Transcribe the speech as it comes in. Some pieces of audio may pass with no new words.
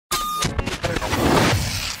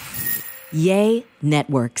Yay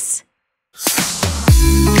Networks.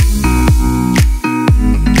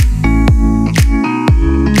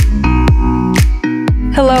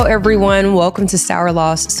 Hello, everyone. Welcome to Sour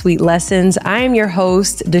Loss, Sweet Lessons. I am your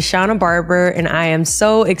host, Deshauna Barber, and I am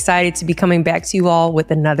so excited to be coming back to you all with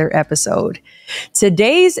another episode.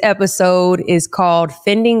 Today's episode is called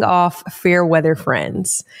Fending Off Fair Weather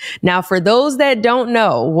Friends. Now, for those that don't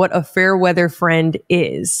know what a fair weather friend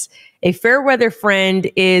is, a fair weather friend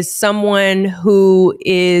is someone who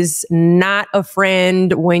is not a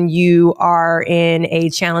friend when you are in a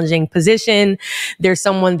challenging position. They're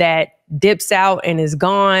someone that dips out and is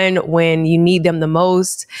gone when you need them the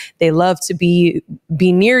most. They love to be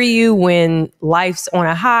near you when life's on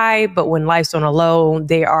a high, but when life's on a low,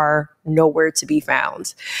 they are nowhere to be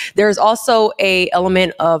found. There's also a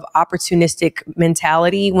element of opportunistic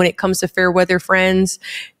mentality when it comes to fair weather friends.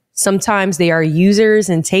 Sometimes they are users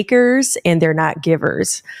and takers and they're not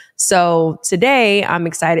givers. So today I'm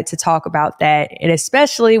excited to talk about that. And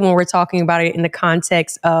especially when we're talking about it in the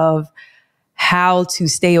context of how to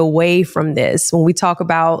stay away from this. When we talk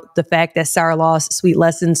about the fact that Sour Loss, Sweet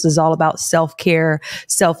Lessons is all about self-care,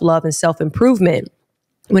 self-love, and self-improvement.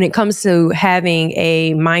 When it comes to having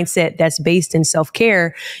a mindset that's based in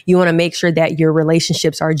self-care, you want to make sure that your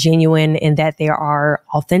relationships are genuine and that they are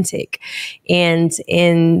authentic. And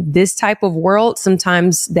in this type of world,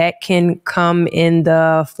 sometimes that can come in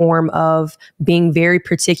the form of being very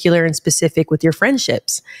particular and specific with your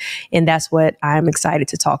friendships. And that's what I'm excited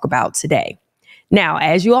to talk about today. Now,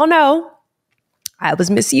 as you all know, I was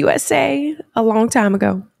Miss USA a long time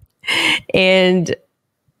ago. And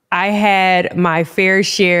I had my fair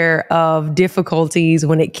share of difficulties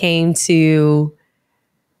when it came to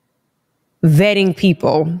vetting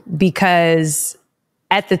people because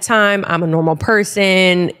at the time I'm a normal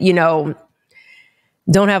person,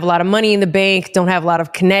 don't have a lot of money in the bank, don't have a lot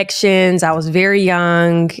of connections. I was very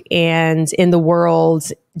young and in the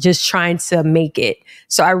world just trying to make it.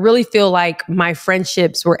 So I really feel like my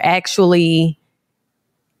friendships were actually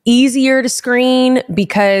easier to screen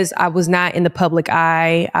because I was not in the public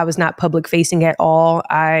eye. I was not public facing at all.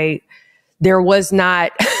 There was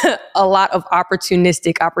not a lot of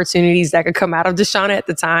opportunistic opportunities that could come out of Deshauna at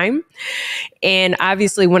the time. And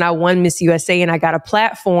obviously when I won Miss USA and I got a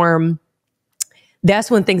platform, that's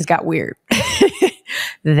when things got weird.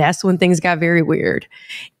 That's when things got very weird.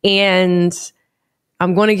 And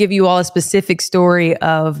I'm going to give you all a specific story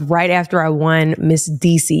of right after I won Miss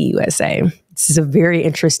DC USA. This is a very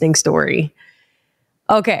interesting story.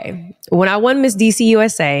 Okay. When I won Miss DC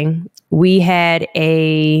USA, we had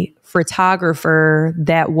a photographer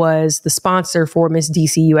that was the sponsor for Miss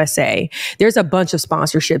DC USA. There's a bunch of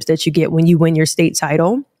sponsorships that you get when you win your state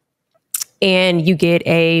title. And you get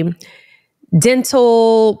a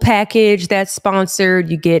dental package that's sponsored.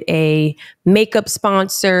 You get a makeup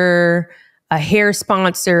sponsor, a hair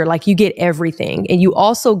sponsor, like you get everything. And you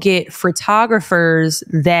also get photographers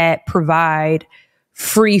that provide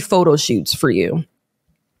free photo shoots for you.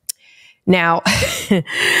 Now,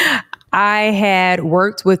 I had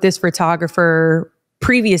worked with this photographer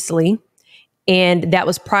previously, and that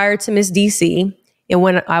was prior to Miss DC. And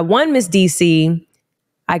when I won Miss DC,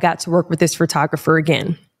 I got to work with this photographer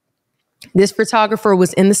again. This photographer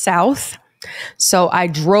was in the South. So I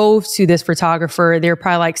drove to this photographer. They're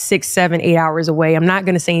probably like 6, 7, 8 hours away. I'm not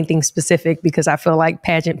going to say anything specific because I feel like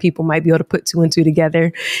pageant people might be able to put 2 and 2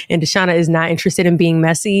 together. And Deshauna is not interested in being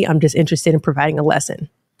messy. I'm just interested in providing a lesson.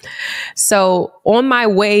 So on my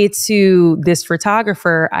way to this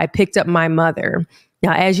photographer, I picked up my mother.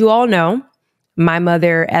 Now, as you all know, my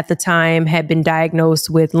mother at the time had been diagnosed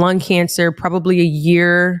with lung cancer probably a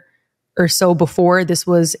year or so before. This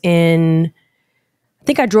was I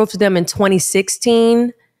think I drove to them in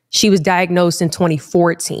 2016. She was diagnosed in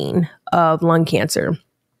 2014 of lung cancer.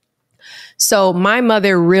 So my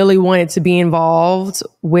mother really wanted to be involved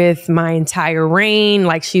with my entire reign.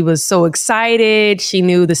 Like she was so excited. She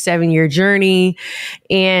knew the 7-year journey.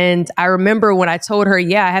 And I remember when I told her,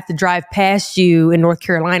 yeah, I have to drive past you in North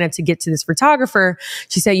Carolina to get to this photographer.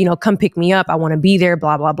 She said, come pick me up. I want to be there,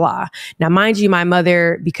 blah, blah, blah. Now, mind you, my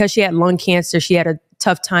mother, because she had lung cancer, she had a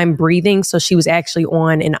tough time breathing. So she was actually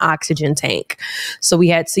on an oxygen tank. So we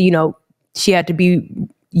had to, she had to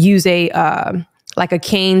use like a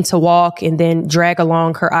cane to walk and then drag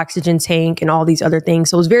along her oxygen tank and all these other things.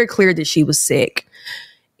 So it was very clear that she was sick.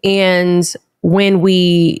 And when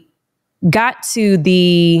we got to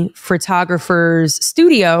the photographer's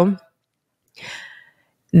studio,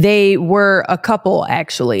 they were a couple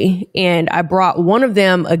actually. And I brought one of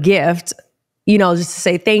them a gift just to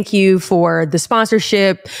say thank you for the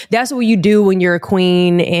sponsorship. That's what you do when you're a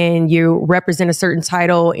queen and you represent a certain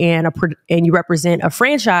title and you represent a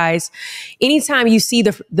franchise. Anytime you see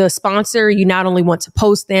the sponsor, you not only want to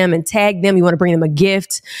post them and tag them, you want to bring them a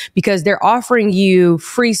gift because they're offering you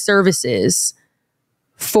free services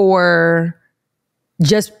for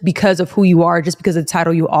just because of who you are, just because of the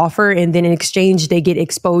title you offer. And then in exchange, they get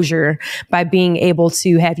exposure by being able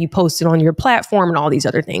to have you posted on your platform and all these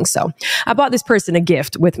other things. So I bought this person a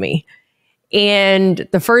gift with me. And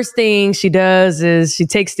the first thing she does is she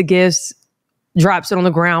takes the gifts, drops it on the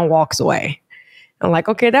ground, walks away. I'm like,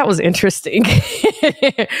 okay, that was interesting.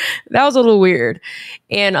 That was a little weird.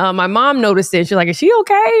 And my mom noticed it. She's like, is she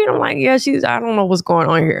okay? And I'm like, yeah, I don't know what's going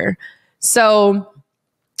on here. So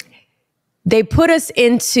they put us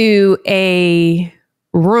into a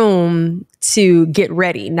room to get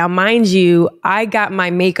ready. Now, mind you, I got my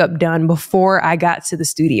makeup done before I got to the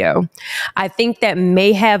studio. I think that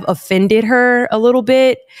may have offended her a little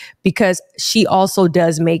bit because she also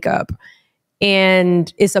does makeup.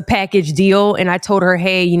 And it's a package deal. And I told her,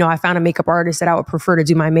 hey, I found a makeup artist that I would prefer to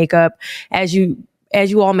do my makeup. As you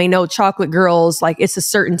all may know, chocolate girls, like it's a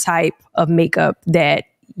certain type of makeup that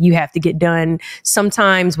you have to get done.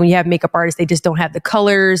 Sometimes when you have makeup artists, they just don't have the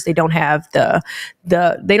colors. They don't have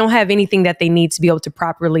they don't have anything that they need to be able to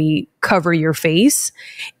properly cover your face.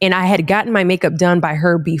 And I had gotten my makeup done by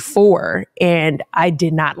her before and I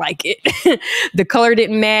did not like it. The color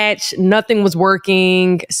didn't match. Nothing was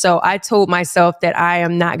working. So I told myself that I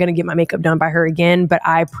am not going to get my makeup done by her again, but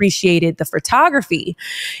I appreciated the photography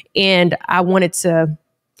and I wanted to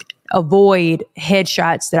avoid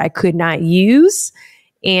headshots that I could not use.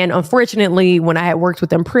 And unfortunately, when I had worked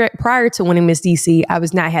with them prior to winning Miss DC, I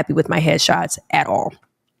was not happy with my headshots at all.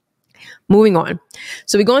 Moving on.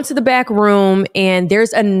 So we go into the back room and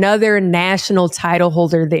there's another national title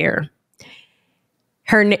holder there.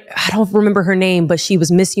 I don't remember her name, but she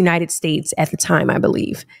was Miss United States at the time, I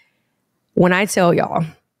believe. When I tell y'all,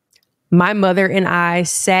 my mother and I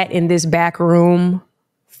sat in this back room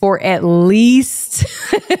for at least,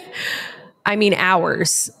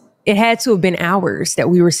 hours. It had to have been hours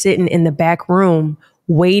that we were sitting in the back room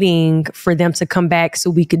waiting for them to come back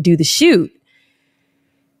so we could do the shoot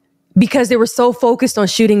because they were so focused on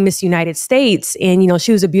shooting Miss United States. And,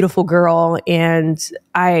 she was a beautiful girl. And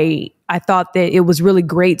I thought that it was really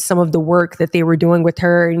great, some of the work that they were doing with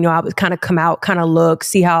her. I would kind of come out, kind of look,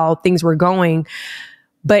 see how things were going.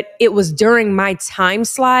 But it was during my time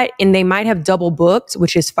slot and they might have double booked,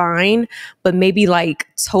 which is fine, but maybe like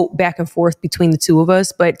tote back and forth between the two of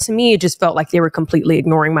us. But to me, it just felt like they were completely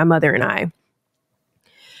ignoring my mother and I.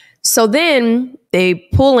 So then they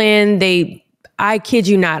pull in, I kid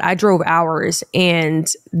you not, I drove hours and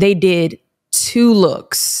they did 2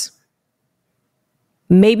 looks,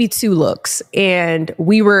 maybe 2 looks. And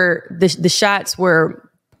the shots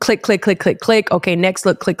were click, click, click, click, click. Okay, next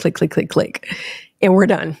look, click, click, click, click, click. And we're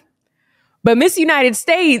done. But Miss United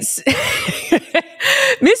States,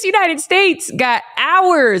 Miss United States got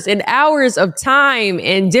hours and hours of time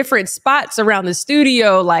in different spots around the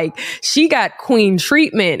studio. Like she got queen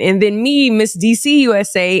treatment. And then me, Miss DC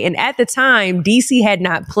USA. And at the time, DC had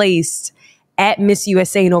not placed at Miss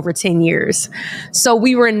USA in over 10 years. So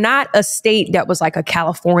we were not a state that was like a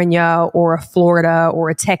California or a Florida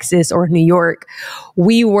or a Texas or New York.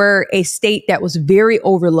 We were a state that was very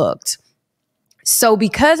overlooked. So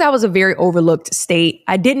because I was a very overlooked state,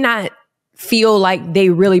 I did not feel like they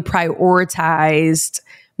really prioritized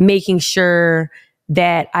making sure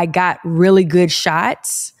that I got really good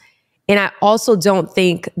shots. And I also don't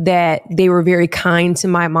think that they were very kind to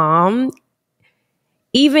my mom.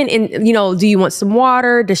 Even in, do you want some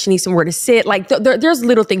water? Does she need somewhere to sit? Like there's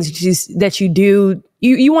little things that you do.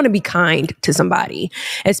 You want to be kind to somebody,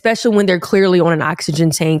 especially when they're clearly on an oxygen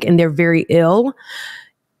tank and they're very ill.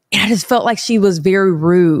 And I just felt like she was very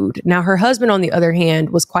rude. Now, her husband, on the other hand,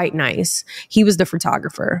 was quite nice. He was the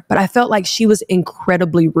photographer, but I felt like she was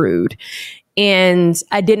incredibly rude. And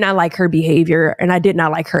I did not like her behavior and I did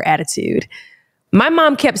not like her attitude. My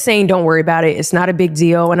mom kept saying, don't worry about it. It's not a big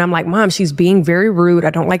deal. And I'm like, Mom, she's being very rude. I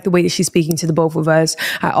don't like the way that she's speaking to the both of us.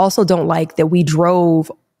 I also don't like that we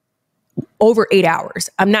drove over 8 hours.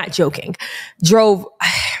 I'm not joking.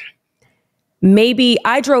 Maybe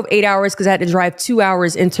I drove 8 hours because I had to drive 2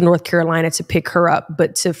 hours into North Carolina to pick her up.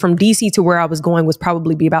 But from DC to where I was going was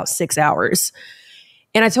probably be about 6 hours.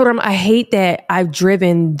 And I told her, I hate that I've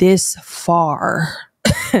driven this far,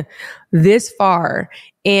 this far,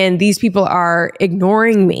 and these people are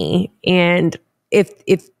ignoring me. And if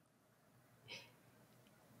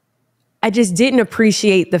I just didn't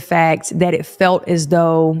appreciate the fact that it felt as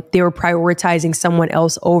though they were prioritizing someone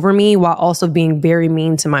else over me while also being very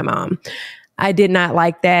mean to my mom. I did not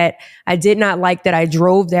like that. I did not like that I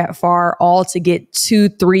drove that far all to get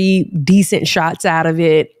 2-3 decent shots out of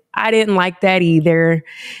it. I didn't like that either.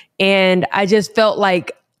 And I just felt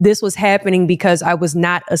like this was happening because I was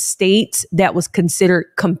not a state that was considered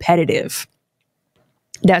competitive.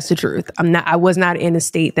 That's the truth. I was not in a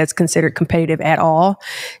state that's considered competitive at all.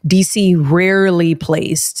 DC rarely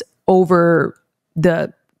placed over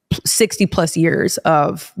the 60 plus years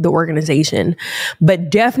of the organization,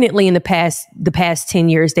 but definitely in the past 10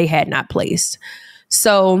 years, they had not placed.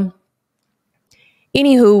 So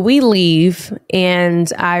anywho, we leave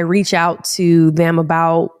and I reach out to them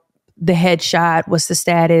about the headshot, what's the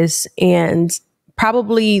status? And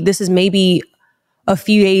probably this is maybe a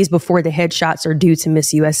few days before the headshots are due to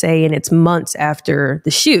Miss USA, and it's months after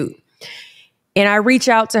the shoot. And I reach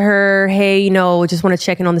out to her, hey, just want to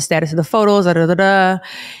check in on the status of the photos,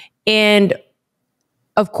 And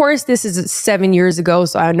of course, this is 7 years ago,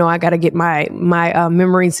 so I know I got to get my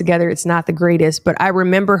memories together. It's not the greatest, but I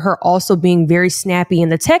remember her also being very snappy in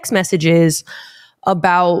the text messages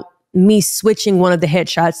about me switching one of the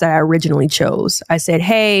headshots that I originally chose. I said,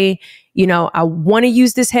 hey, I want to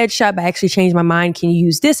use this headshot, but I actually changed my mind. Can you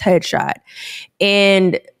use this headshot?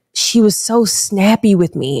 And she was so snappy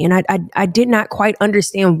with me. And I did not quite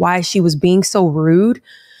understand why she was being so rude.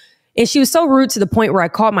 And she was so rude to the point where I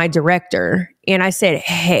called my director and I said,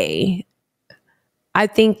 hey, I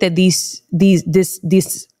think that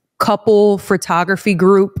this couple photography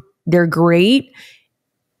group, they're great.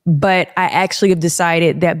 But I actually have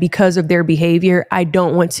decided that because of their behavior, I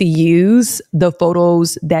don't want to use the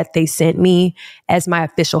photos that they sent me as my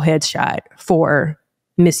official headshot for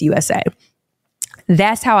Miss USA.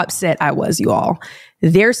 That's how upset I was, you all.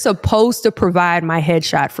 They're supposed to provide my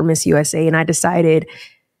headshot for Miss USA. And I decided,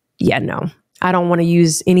 yeah, no, I don't want to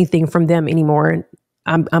use anything from them anymore.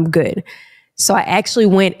 I'm good. So I actually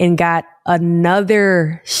went and got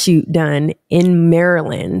another shoot done in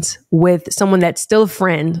Maryland with someone that's still a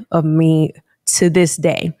friend of me to this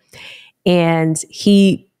day. And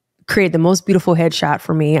he created the most beautiful headshot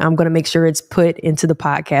for me. I'm going to make sure it's put into the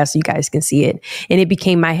podcast so you guys can see it. And it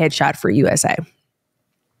became my headshot for USA.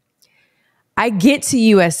 I get to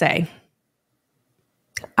USA.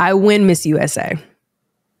 I win Miss USA.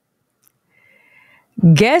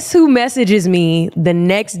 Guess who messages me the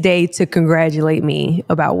next day to congratulate me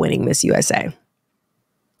about winning Miss USA?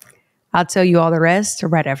 I'll tell you all the rest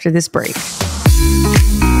right after this break.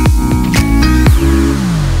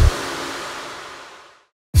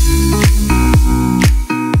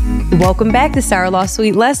 Welcome back to Sour Law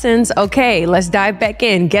Sweet Lessons. Okay, let's dive back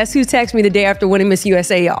in. Guess who texted me the day after winning Miss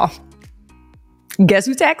USA, y'all? Guess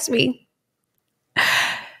who texted me?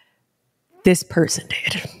 This person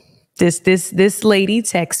did. This lady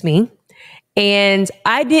texted me, and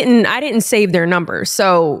I didn't save their number.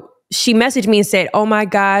 So she messaged me and said, oh my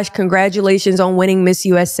gosh, congratulations on winning Miss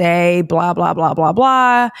USA, blah, blah, blah, blah,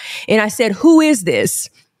 blah. And I said, who is this?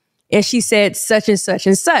 And she said, such and such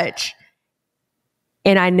and such.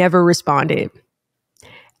 And I never responded.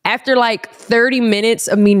 After like 30 minutes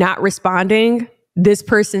of me not responding, this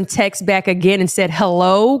person texted back again and said,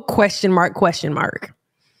 hello, question mark, question mark.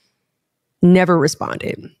 Never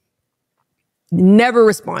responded. Never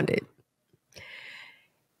responded.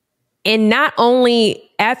 And not only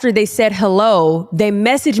after they said hello, they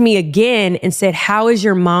messaged me again and said, how is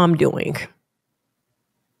your mom doing?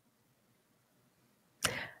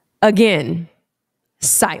 Again,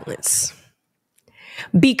 silence.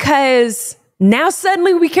 Because now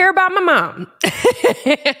suddenly we care about my mom.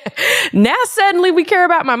 Now suddenly we care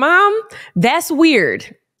about my mom. That's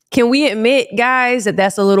weird. Can we admit, guys, that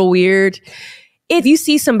that's a little weird? If you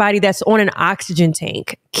see somebody that's on an oxygen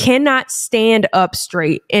tank, cannot stand up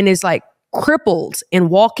straight, and is like crippled and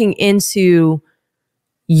walking into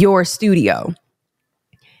your studio,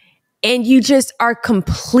 and you just are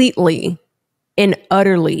completely and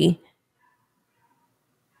utterly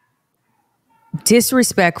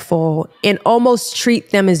disrespectful and almost treat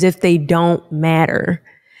them as if they don't matter.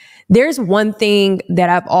 There's one thing that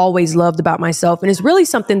I've always loved about myself, and it's really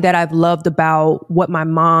something that I've loved about what my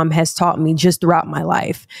mom has taught me just throughout my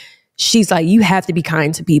life. She's like, you have to be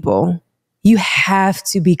kind to people. You have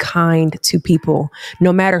to be kind to people,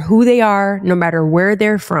 no matter who they are, no matter where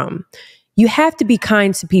they're from. You have to be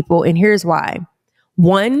kind to people. And here's why.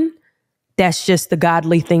 One, that's just the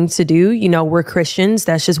godly thing to do. We're Christians.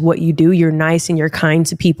 That's just what you do. You're nice and you're kind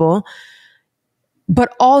to people.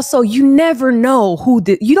 But also, you never know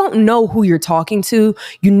you don't know who you're talking to.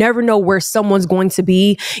 You never know where someone's going to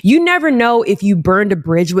be. You never know if you burned a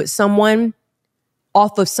bridge with someone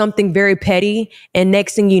off of something very petty, and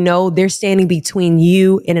next thing you know, they're standing between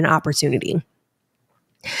you and an opportunity.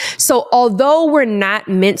 So although we're not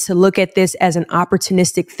meant to look at this as an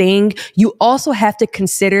opportunistic thing, you also have to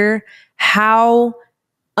consider how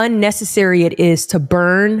unnecessary it is to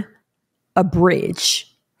burn a bridge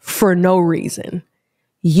for no reason.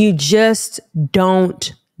 You just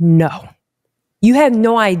don't know. You have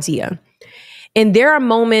no idea. And there are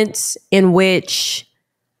moments in which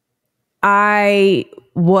I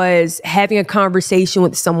was having a conversation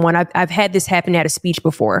with someone. I've had this happen at a speech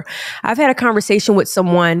before. I've had a conversation with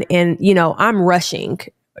someone and, I'm rushing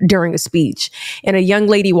during a speech, and a young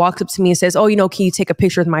lady walks up to me and says, "Oh, can you take a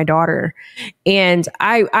picture with my daughter?" And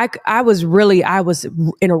I was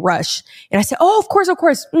in a rush, and I said, "Oh, of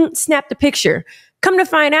course, snap the picture." Come to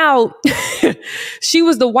find out, she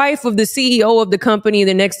was the wife of the CEO of the company.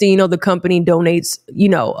 The next thing you know, the company donates,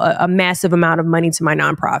 a massive amount of money to my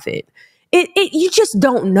nonprofit. You just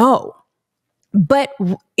don't know. But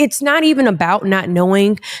it's not even about not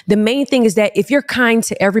knowing. The main thing is that if you're kind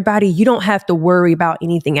to everybody, you don't have to worry about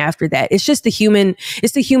anything after that. It's just the human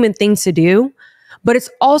thing to do. But it's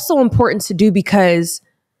also important to do because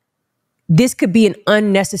this could be an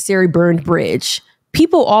unnecessary burned bridge.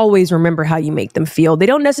 People always remember how you make them feel. They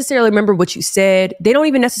don't necessarily remember what you said. They don't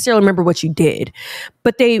even necessarily remember what you did,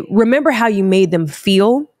 but they remember how you made them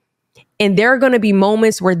feel. And there are going to be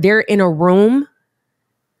moments where they're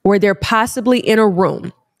possibly in a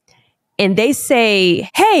room and they say,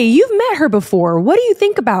 "Hey, you've met her before. What do you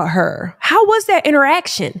think about her? How was that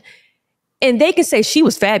interaction?" And they can say, "She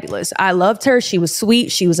was fabulous. I loved her. She was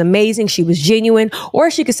sweet. She was amazing. She was genuine." Or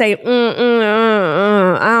she could say, I don't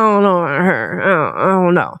know her. I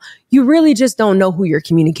don't know. You really just don't know who you're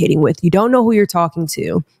communicating with. You don't know who you're talking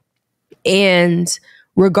to. And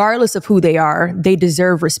regardless of who they are, they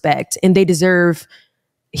deserve respect and they deserve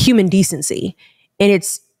human decency. And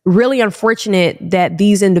it's really unfortunate that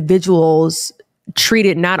these individuals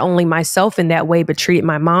treated not only myself in that way, but treated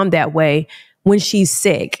my mom that way when she's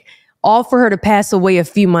sick, all for her to pass away a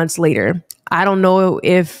few months later. I don't know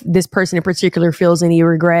if this person in particular feels any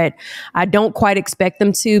regret. I don't quite expect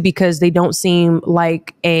them to, because they don't seem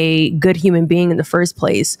like a good human being in the first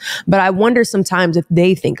place. But I wonder sometimes if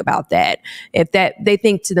they think about that, they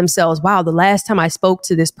think to themselves, "Wow, the last time I spoke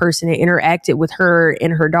to this person and interacted with her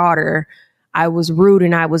and her daughter, I was rude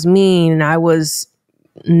and I was mean and I was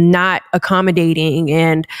not accommodating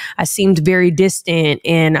and I seemed very distant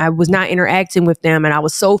and I was not interacting with them and I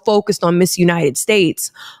was so focused on Miss United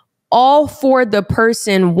States," all for the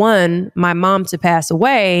person, one, my mom, to pass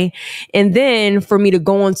away, and then for me to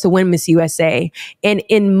go on to win Miss USA. And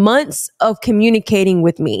in months of communicating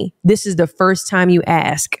with me, this is the first time you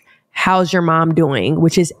ask, "How's your mom doing?"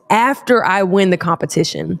 which is after I win the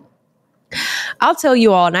competition. I'll tell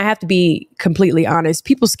you all, and I have to be completely honest,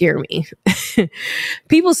 people scare me.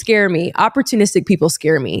 People scare me. Opportunistic people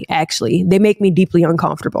scare me, actually. They make me deeply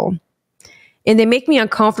uncomfortable. And they make me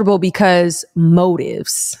uncomfortable because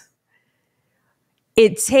motives.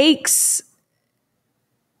 It takes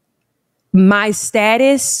my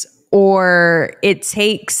status, or it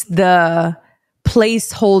takes the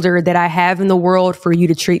placeholder that I have in the world for you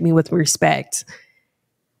to treat me with respect.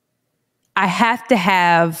 I have to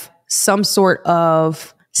have some sort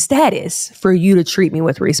of status for you to treat me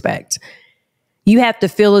with respect. You have to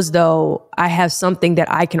feel as though I have something that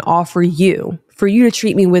I can offer you for you to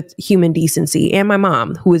treat me with human decency, and my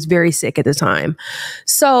mom, who was very sick at the time.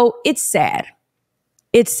 So it's sad.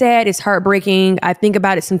 It's sad. It's heartbreaking. I think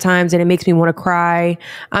about it sometimes and it makes me want to cry.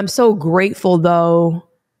 I'm so grateful though,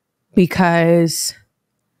 because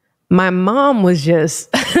my mom was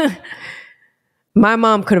just, my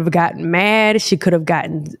mom could have gotten mad. She could have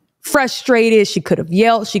gotten frustrated. She could have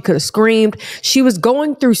yelled. She could have screamed. She was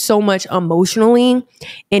going through so much emotionally.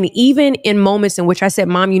 And even in moments in which I said,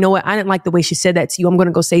 "Mom, you know what? I didn't like the way she said that to you. I'm going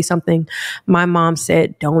to go say something." My mom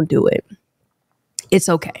said, "Don't do it. It's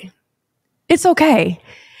okay. It's okay."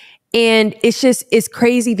 And it's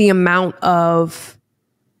crazy the amount of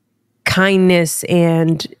kindness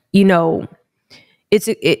and,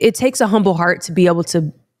 it takes a humble heart to be able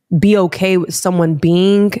to be okay with someone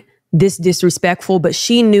being this disrespectful, but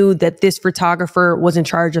she knew that this photographer was in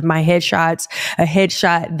charge of my headshots, a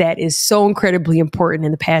headshot that is so incredibly important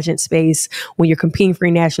in the pageant space. When you're competing for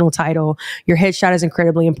a national title, your headshot is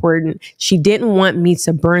incredibly important. She didn't want me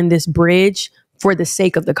to burn this bridge for the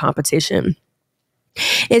sake of the competition.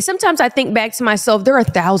 And sometimes I think back to myself, there are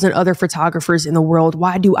 1,000 other photographers in the world.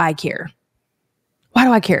 Why do I care? Why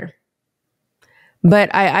do I care?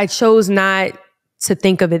 But I chose not to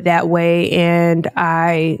think of it that way. And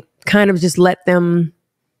I kind of just let them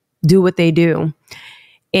do what they do.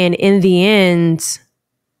 And in the end,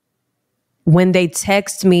 when they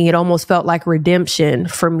text me, it almost felt like redemption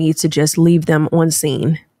for me to just leave them on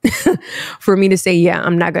scene. For me to say, yeah,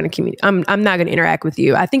 I'm not going to communicate. I'm not going to interact with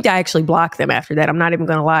you. I think I actually blocked them after that. I'm not even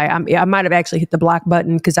going to lie. I might have actually hit the block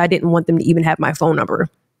button because I didn't want them to even have my phone number.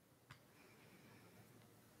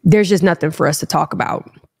 There's just nothing for us to talk about.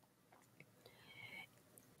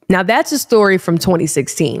 Now, that's a story from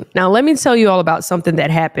 2016. Now, let me tell you all about something that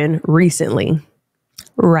happened recently,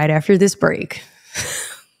 right after this break.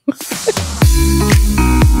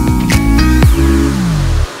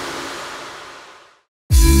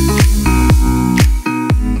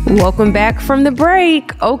 Welcome back from the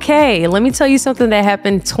break. Okay, let me tell you something that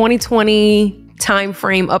happened 2020 time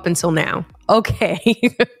frame up until now.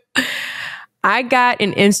 Okay. I got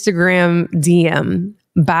an Instagram DM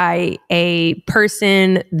by a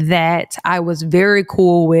person that I was very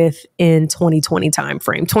cool with in 2020 time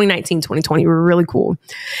frame. 2019, 2020, we were really cool.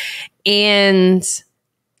 And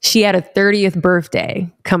she had a 30th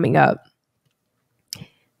birthday coming up.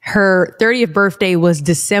 Her 30th birthday was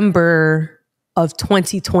December of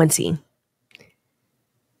 2020.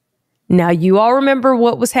 Now, you all remember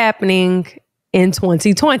what was happening in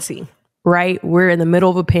 2020, right? We're in the middle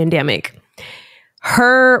of a pandemic.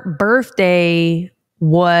 Her birthday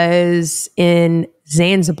was in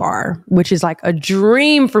Zanzibar, which is like a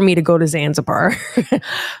dream for me to go to Zanzibar.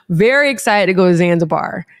 Very excited to go to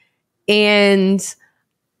Zanzibar. And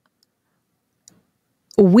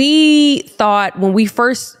we thought when we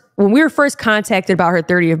were first contacted about her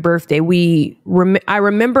 30th birthday, I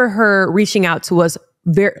remember her reaching out to us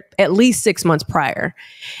at least 6 months prior.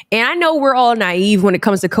 And I know we're all naive when it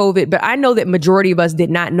comes to COVID, but I know that majority of us did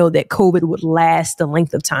not know that COVID would last the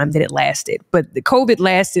length of time that it lasted. But the COVID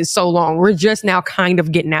lasted so long. We're just now kind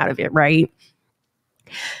of getting out of it, right?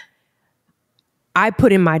 I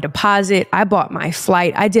put in my deposit. I bought my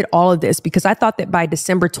flight. I did all of this because I thought that by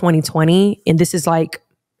December 2020, and this is like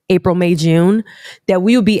April, May, June, that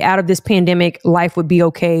we would be out of this pandemic. Life would be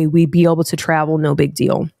okay. We'd be able to travel. No big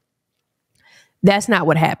deal. That's not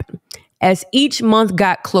what happened. As each month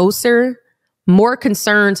got closer, more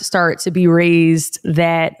concerns started to be raised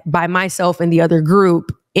that by myself and the other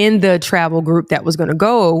group in the travel group that was going to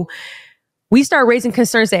go, we started raising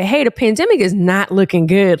concerns that, hey, the pandemic is not looking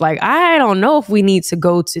good. Like, I don't know if we need to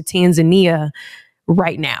go to Tanzania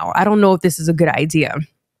right now. I don't know if this is a good idea.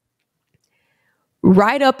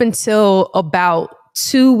 Right up until about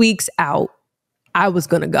 2 weeks out, I was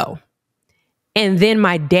going to go. And then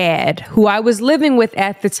my dad, who I was living with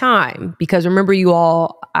at the time, because remember you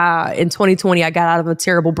all, in 2020, I got out of a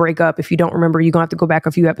terrible breakup. If you don't remember, you're going to have to go back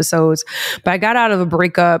a few episodes. But I got out of a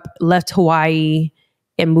breakup, left Hawaii,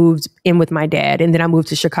 and moved in with my dad. And then I moved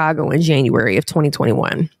to Chicago in January of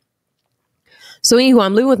 2021. So anywho,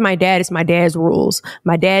 I'm living with my dad. It's my dad's rules.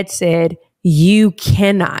 My dad said, you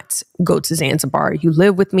cannot go to Zanzibar. You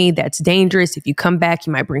live with me. That's dangerous. If you come back,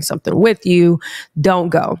 you might bring something with you. Don't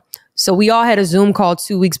go. So we all had a Zoom call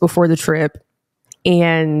 2 weeks before the trip.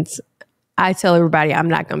 And I tell everybody I'm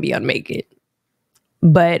not going to be able to make it.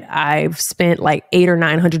 But I've spent like $800 or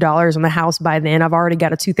 $900 on the house by then. I've already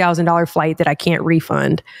got a $2,000 flight that I can't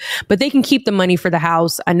refund. But they can keep the money for the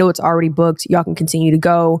house. I know it's already booked. Y'all can continue to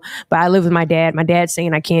go. But I live with my dad. My dad's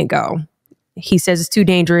saying I can't go. He says it's too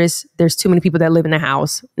dangerous. There's too many people that live in the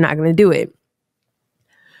house. Not going to do it.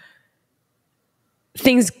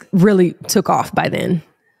 Things really took off by then.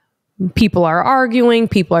 People are arguing.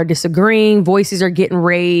 People are disagreeing. Voices are getting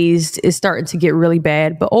raised. It's starting to get really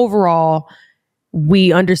bad. But overall,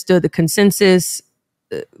 we understood the consensus.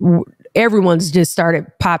 Everyone's just started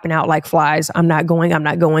popping out like flies. I'm not going. I'm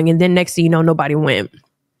not going. And then next thing you know, nobody went.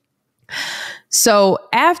 So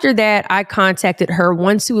after that, I contacted her,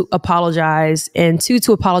 one, to apologize, and two,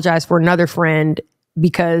 to apologize for another friend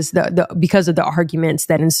because because of the arguments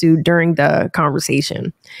that ensued during the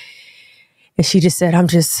conversation. And she just said, I'm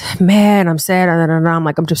just mad. I'm sad. I'm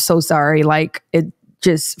like, I'm just so sorry. Like,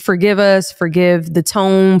 just forgive us, forgive the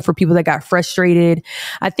tone for people that got frustrated.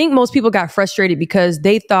 I think most people got frustrated because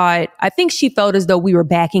I think she felt as though we were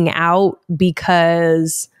backing out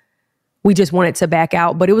because we just wanted to back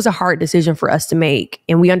out. But it was a hard decision for us to make.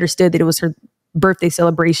 And we understood that it was her birthday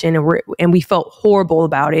celebration and we felt horrible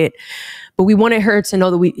about it. But we wanted her to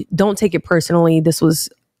know that we don't take it personally. This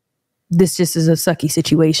just is a sucky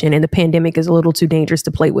situation and the pandemic is a little too dangerous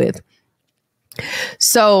to play with.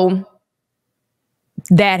 So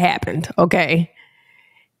that happened. Okay.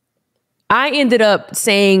 I ended up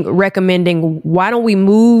recommending, why don't we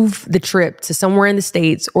move the trip to somewhere in the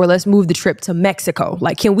States, or let's move the trip to Mexico?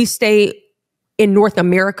 Like, can we stay in North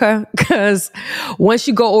America? Because once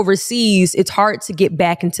you go overseas, it's hard to get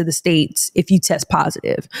back into the States if you test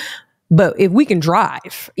positive. But if we can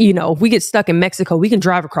drive, if we get stuck in Mexico, we can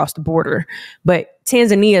drive across the border. But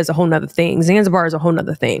Tanzania is a whole nother thing. Zanzibar is a whole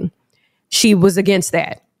nother thing. She was against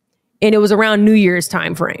that. And it was around New Year's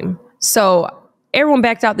time frame. So everyone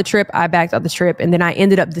backed out the trip. I backed out the trip. And then I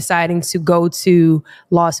ended up deciding to go to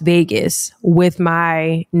Las Vegas with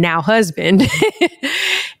my now husband.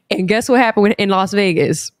 And guess what happened in Las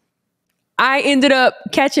Vegas? I ended up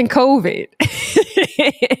catching COVID.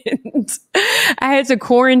 And I had to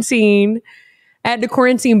quarantine. I had to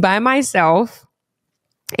quarantine by myself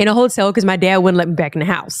in a hotel because my dad wouldn't let me back in the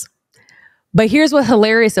house. But here's what's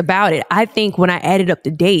hilarious about it. I think when I added up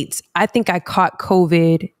the dates, I think I caught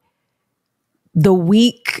COVID the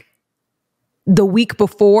week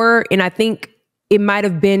before. And I think it might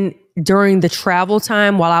have been during the travel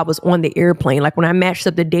time while I was on the airplane. Like when I matched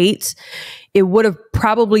up the dates, it would have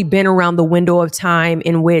probably been around the window of time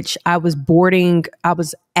in which I was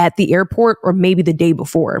at the airport, or maybe the day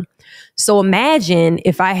before. So imagine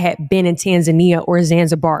if I had been in Tanzania or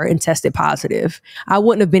Zanzibar and tested positive. I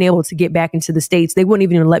wouldn't have been able to get back into the States. They wouldn't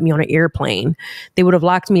even let me on an airplane. They would have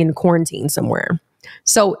locked me in quarantine somewhere.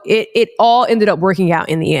 So it all ended up working out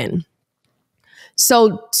in the end.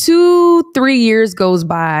 So 2-3 years goes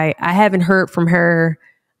by. I haven't heard from her.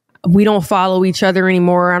 We don't follow each other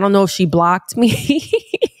anymore. I don't know if she blocked me.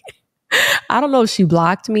 I don't know if she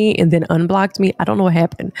blocked me and then unblocked me. I don't know what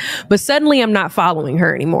happened. But suddenly I'm not following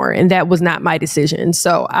her anymore. And that was not my decision.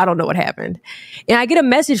 So I don't know what happened. And I get a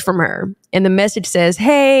message from her. And the message says,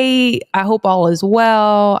 "Hey, I hope all is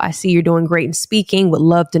well. I see you're doing great in speaking. Would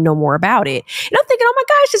love to know more about it." And I'm thinking, oh my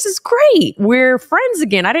gosh, this is great. We're friends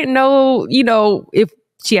again. I didn't know, if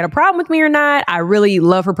she had a problem with me or not. I really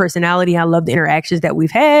love her personality. I love the interactions that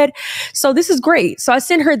we've had. So this is great. So I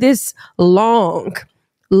sent her this long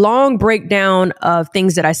breakdown of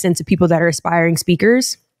things that I send to people that are aspiring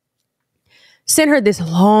speakers. Sent her this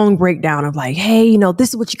long breakdown of like, hey, this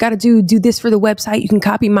is what you got to do. Do this for the website. You can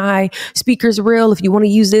copy my speaker's reel if you want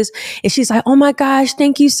to use this. And she's like, oh my gosh,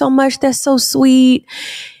 thank you so much. That's so sweet.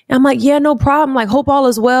 And I'm like, yeah, no problem. Like, hope all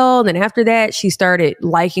is well. And then after that, she started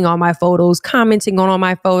liking all my photos, commenting on all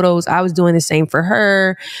my photos. I was doing the same for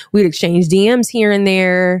her. We'd exchange DMs here and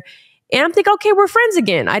there. And I'm thinking, okay, we're friends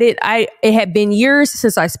again. It had been years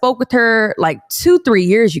since I spoke with her, like 2-3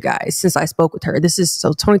 years, you guys, since I spoke with her. This is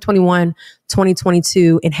 2021,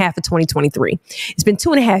 2022, and half of 2023. It's been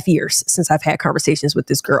 2.5 years since I've had conversations with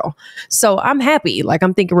this girl. So I'm happy. Like,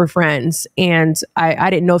 I'm thinking we're friends. And I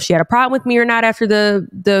didn't know if she had a problem with me or not after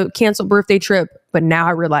the canceled birthday trip, but now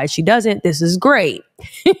I realize she doesn't. This is great.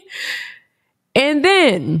 And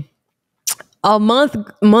then a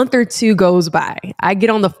month or two goes by. I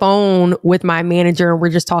get on the phone with my manager and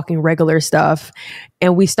we're just talking regular stuff.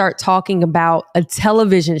 And we start talking about a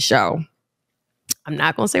television show. I'm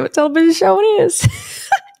not going to say what television show it is.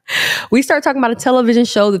 We start talking about a television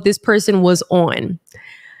show that this person was on.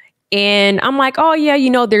 And I'm like, oh yeah,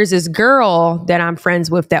 there's this girl that I'm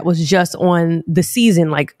friends with that was just on the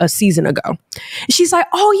season, like a season ago. And she's like,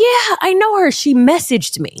 oh yeah, I know her. She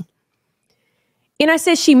messaged me. And I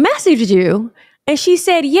said, she messaged you? And she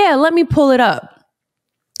said, yeah, let me pull it up.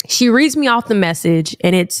 She reads me off the message,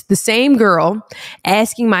 and it's the same girl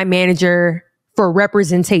asking my manager for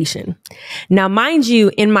representation. Now, mind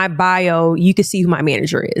you, in my bio, you can see who my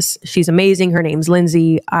manager is. She's amazing. Her name's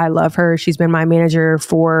Lindsay. I love her. She's been my manager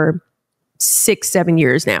for 6-7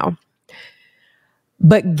 years now.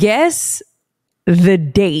 But guess the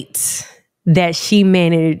date that she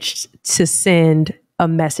managed to send a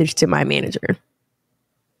message to my manager.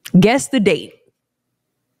 Guess the date.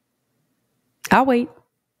 I'll wait.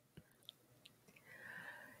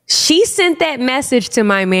 She sent that message to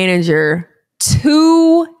my manager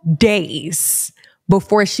 2 days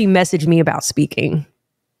before she messaged me about speaking.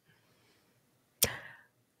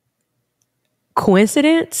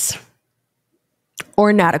 Coincidence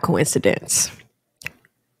or not a coincidence?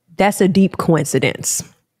 That's a deep coincidence.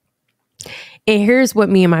 And here's what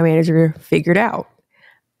me and my manager figured out.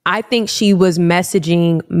 I think she was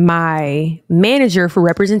messaging my manager for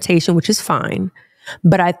representation, which is fine.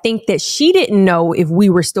 But I think that she didn't know if we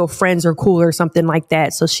were still friends or cool or something like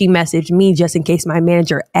that. So she messaged me just in case my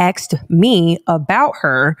manager asked me about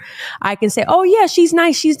her. I can say, oh yeah, she's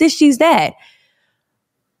nice. She's this, she's that.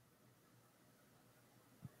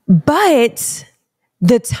 But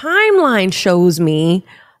the timeline shows me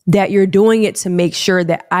that you're doing it to make sure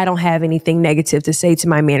that I don't have anything negative to say to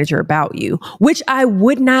my manager about you, which I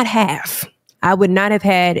would not have. I would not have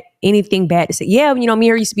had anything bad to say. Yeah, me and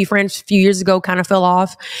her used to be friends a few years ago, kind of fell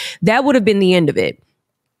off. That would have been the end of it.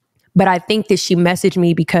 But I think that she messaged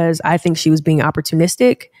me because I think she was being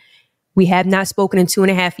opportunistic. We have not spoken in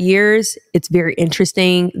 2.5 years. It's very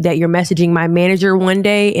interesting that you're messaging my manager one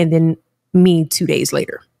day and then me 2 days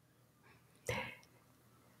later.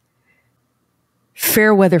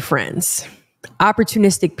 Fair weather friends,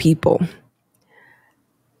 opportunistic people,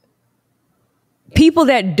 people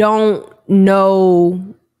that don't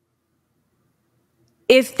know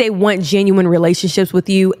if they want genuine relationships with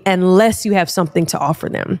you unless you have something to offer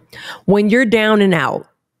them. When you're down and out,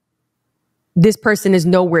 this person is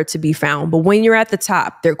nowhere to be found. But when you're at the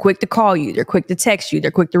top, they're quick to call you, they're quick to text you,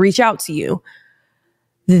 they're quick to reach out to you.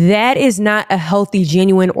 That is not a healthy,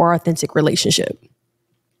 genuine, or authentic relationship.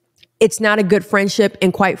 It's not a good friendship.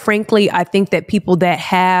 And quite frankly, I think that people that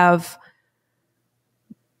have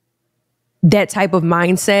that type of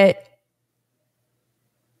mindset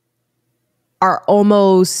are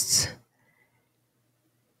almost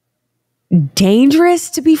dangerous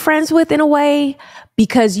to be friends with in a way,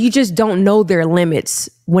 because you just don't know their limits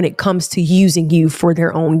when it comes to using you for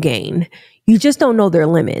their own gain. You just don't know their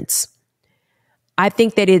limits. I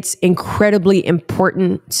think that it's incredibly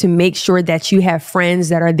important to make sure that you have friends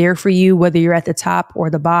that are there for you, whether you're at the top or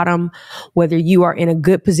the bottom, whether you are in a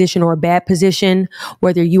good position or a bad position,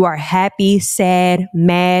 whether you are happy, sad,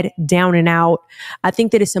 mad, down and out. I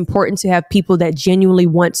think that it's important to have people that genuinely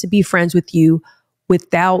want to be friends with you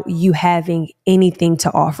without you having anything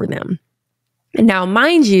to offer them. Now,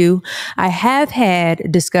 mind you, I have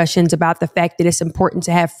had discussions about the fact that it's important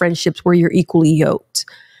to have friendships where you're equally yoked.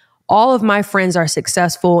 All of my friends are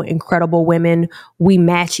successful, incredible women. We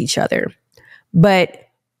match each other, but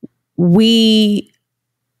we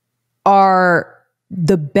are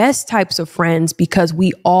the best types of friends because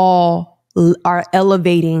we all are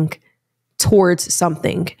elevating towards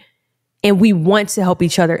something. And we want to help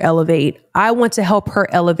each other elevate. I want to help her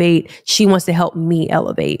elevate. She wants to help me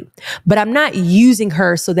elevate. But I'm not using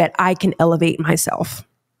her so that I can elevate myself.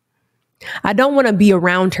 I don't want to be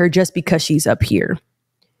around her just because she's up here.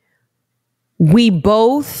 We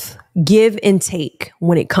both give and take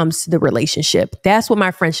when it comes to the relationship. That's what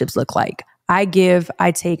my friendships look like. I give,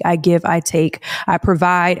 I take, I give, I take. I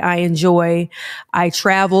provide, I enjoy. I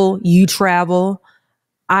travel, you travel.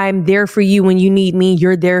 I'm there for you when you need me.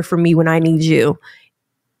 You're there for me when I need you.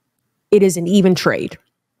 It is an even trade.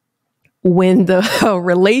 When the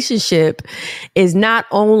relationship is not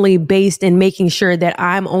only based in making sure that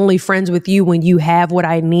I'm only friends with you when you have what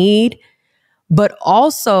I need, but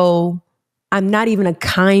also I'm not even a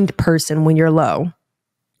kind person when you're low.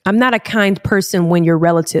 I'm not a kind person when your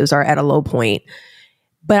relatives are at a low point,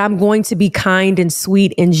 but I'm going to be kind and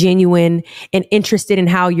sweet and genuine and interested in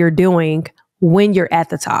how you're doing when you're at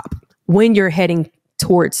the top, when you're heading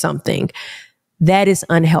towards something. That is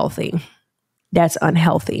unhealthy. That's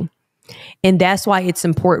unhealthy. And that's why it's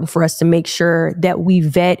important for us to make sure that we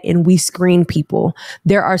vet and we screen people.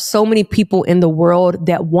 There are so many people in the world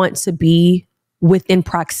that want to be within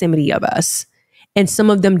proximity of us, and some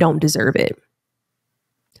of them don't deserve it.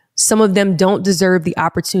 Some of them don't deserve the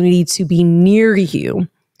opportunity to be near you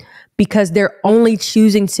because they're only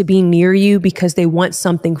choosing to be near you because they want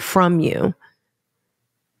something from you.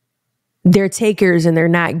 They're takers and they're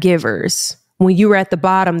not givers. When you were at the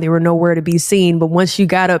bottom, they were nowhere to be seen. But once you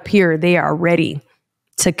got up here, they are ready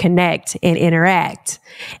to connect and interact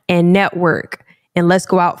and network. And let's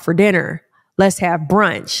go out for dinner. Let's have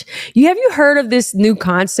brunch. Have you heard of this new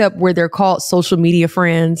concept where they're called social media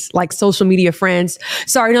friends? Like social media friends.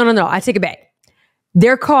 Sorry, no. I take it back.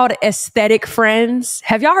 They're called aesthetic friends.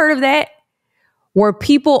 Have y'all heard of that? Where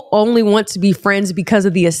people only want to be friends because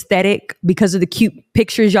of the aesthetic, because of the cute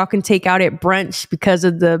pictures y'all can take out at brunch, because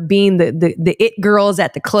of being the it girls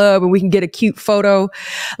at the club and we can get a cute photo.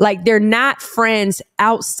 Like, they're not friends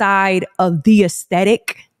outside of the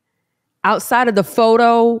aesthetic. Outside of the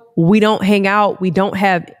photo, we don't hang out. We don't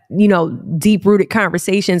have, deep rooted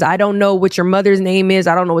conversations. I don't know what your mother's name is.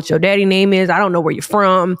 I don't know what your daddy's name is. I don't know where you're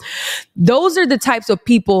from. Those are the types of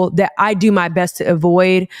people that I do my best to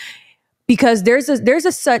avoid. Because there's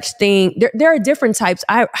a such thing. There are different types.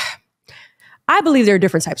 I believe there are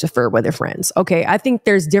different types of fair weather friends. Okay. I think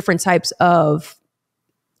there's different types of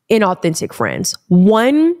inauthentic friends.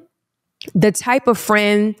 One, the type of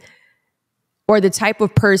friend or the type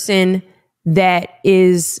of person that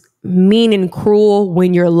is mean and cruel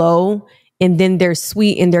when you're low, and then they're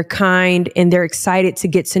sweet and they're kind and they're excited to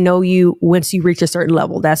get to know you once you reach a certain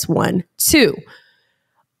level. That's one. Two,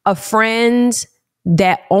 a friend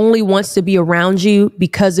that only wants to be around you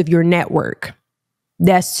because of your network.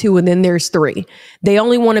 That's 2. And then there's 3. They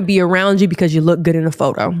only want to be around you because you look good in a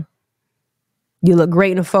photo. You look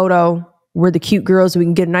great in a photo. We're the cute girls. We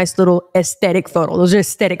can get a nice little aesthetic photo. Those are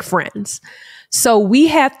aesthetic friends. So we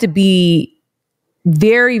have to be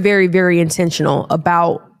very, very, very intentional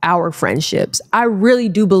about our friendships. I really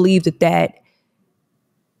do believe that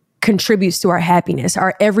contributes to our happiness,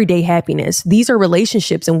 our everyday happiness. These are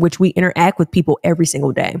relationships in which we interact with people every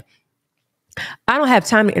single day. I don't have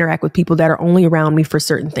time to interact with people that are only around me for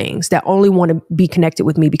certain things, that only want to be connected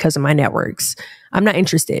with me because of my networks. I'm not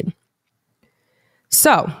interested.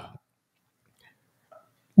 So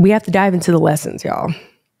we have to dive into the lessons, y'all.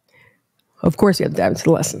 Of course, we have to dive into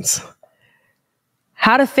the lessons.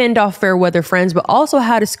 How to fend off fair weather friends, but also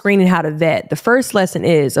how to screen and how to vet. The first lesson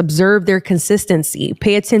is observe their consistency.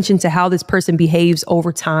 Pay attention to how this person behaves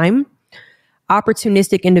over time.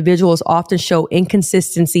 Opportunistic individuals often show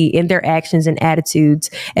inconsistency in their actions and attitudes,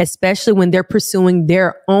 especially when they're pursuing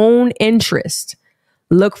their own interest.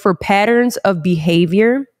 Look for patterns of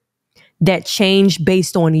behavior that change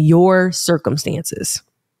based on your circumstances.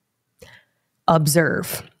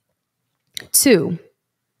 Observe. 2,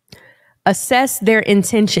 assess their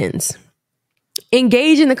intentions.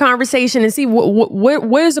 Engage in the conversation and see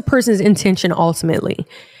what is a person's intention ultimately.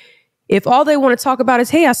 If all they want to talk about is,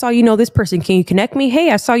 hey, I saw you know this person. Can you connect me?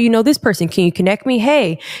 Hey, I saw you know this person. Can you connect me?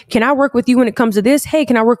 Hey, can I work with you when it comes to this? Hey,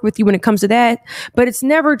 can I work with you when it comes to that? But it's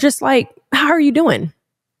never just like, how are you doing?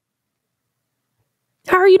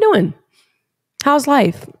 How are you doing? How's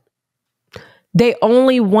life? They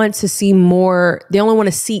only want to see more. They only want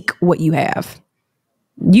to seek what you have.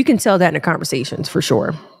 You can tell that in the conversations for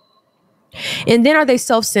sure. And then are they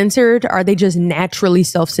self-centered? Are they just naturally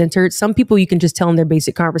self-centered? Some people you can just tell in their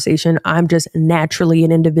basic conversation, I'm just naturally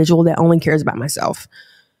an individual that only cares about myself.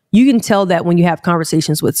 You can tell that when you have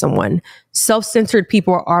conversations with someone. Self-centered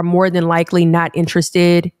people are more than likely not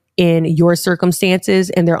interested in your circumstances,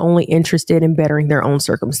 and they're only interested in bettering their own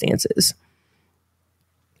circumstances.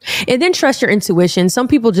 And then trust your intuition. Some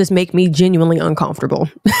people just make me genuinely uncomfortable.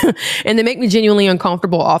 And they make me genuinely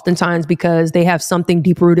uncomfortable oftentimes because they have something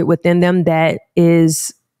deep rooted within them that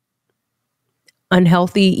is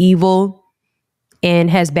unhealthy, evil, and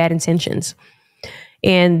has bad intentions.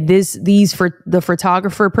 And for the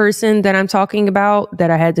photographer person that I'm talking about that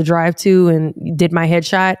I had to drive to and did my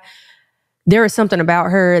headshot, there was something about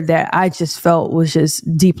her that I just felt was just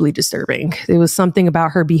deeply disturbing. There was something about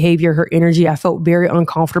her behavior, her energy. I felt very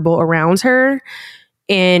uncomfortable around her.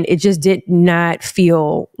 And it just did not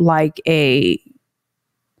feel like a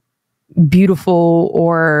beautiful,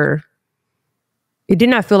 or it did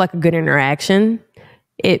not feel like a good interaction.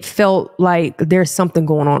 It felt like there's something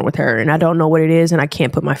going on with her and I don't know what it is and I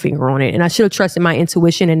can't put my finger on it. And I should have trusted my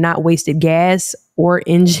intuition and not wasted gas or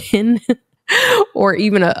engine or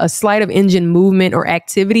even a slight of engine movement or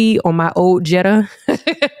activity on my old Jetta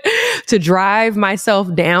to drive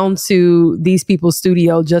myself down to these people's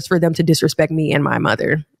studio just for them to disrespect me and my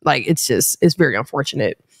mother. Like, it's very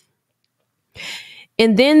unfortunate.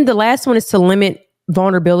 And then the last one is to limit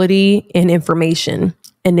vulnerability and information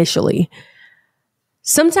initially.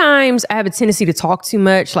 Sometimes I have a tendency to talk too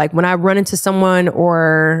much. Like when I run into someone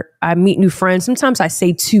or I meet new friends, sometimes I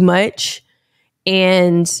say too much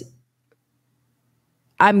and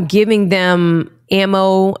I'm giving them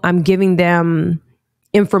ammo. I'm giving them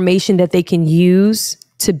information that they can use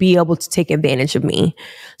to be able to take advantage of me.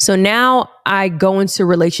 So now I go into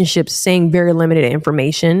relationships saying very limited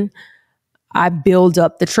information. I build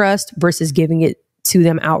up the trust versus giving it to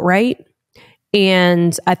them outright.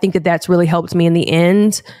 And I think that that's really helped me in the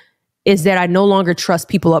end, is that I no longer trust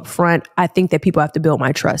people up front. I think that people have to build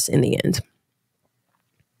my trust in the end.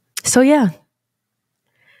 So yeah,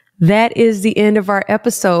 that is the end of our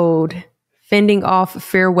episode, Fending Off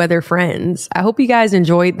Fair Weather Friends. I hope you guys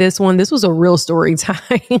enjoyed this one. This was a real story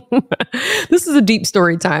time. This is a deep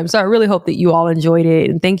story time. So I really hope that you all enjoyed it.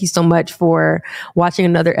 And thank you so much for watching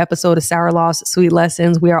another episode of Sour Loss, Sweet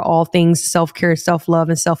Lessons. We are all things self-care, self-love,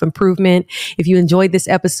 and self-improvement. If you enjoyed this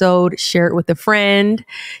episode, share it with a friend,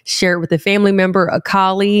 share it with a family member, a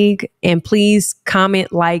colleague, and please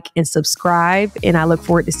comment, like, and subscribe. And I look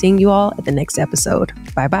forward to seeing you all at the next episode.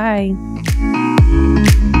 Bye-bye.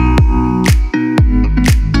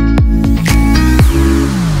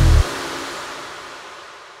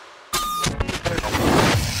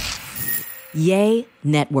 Yay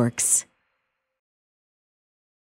Networks.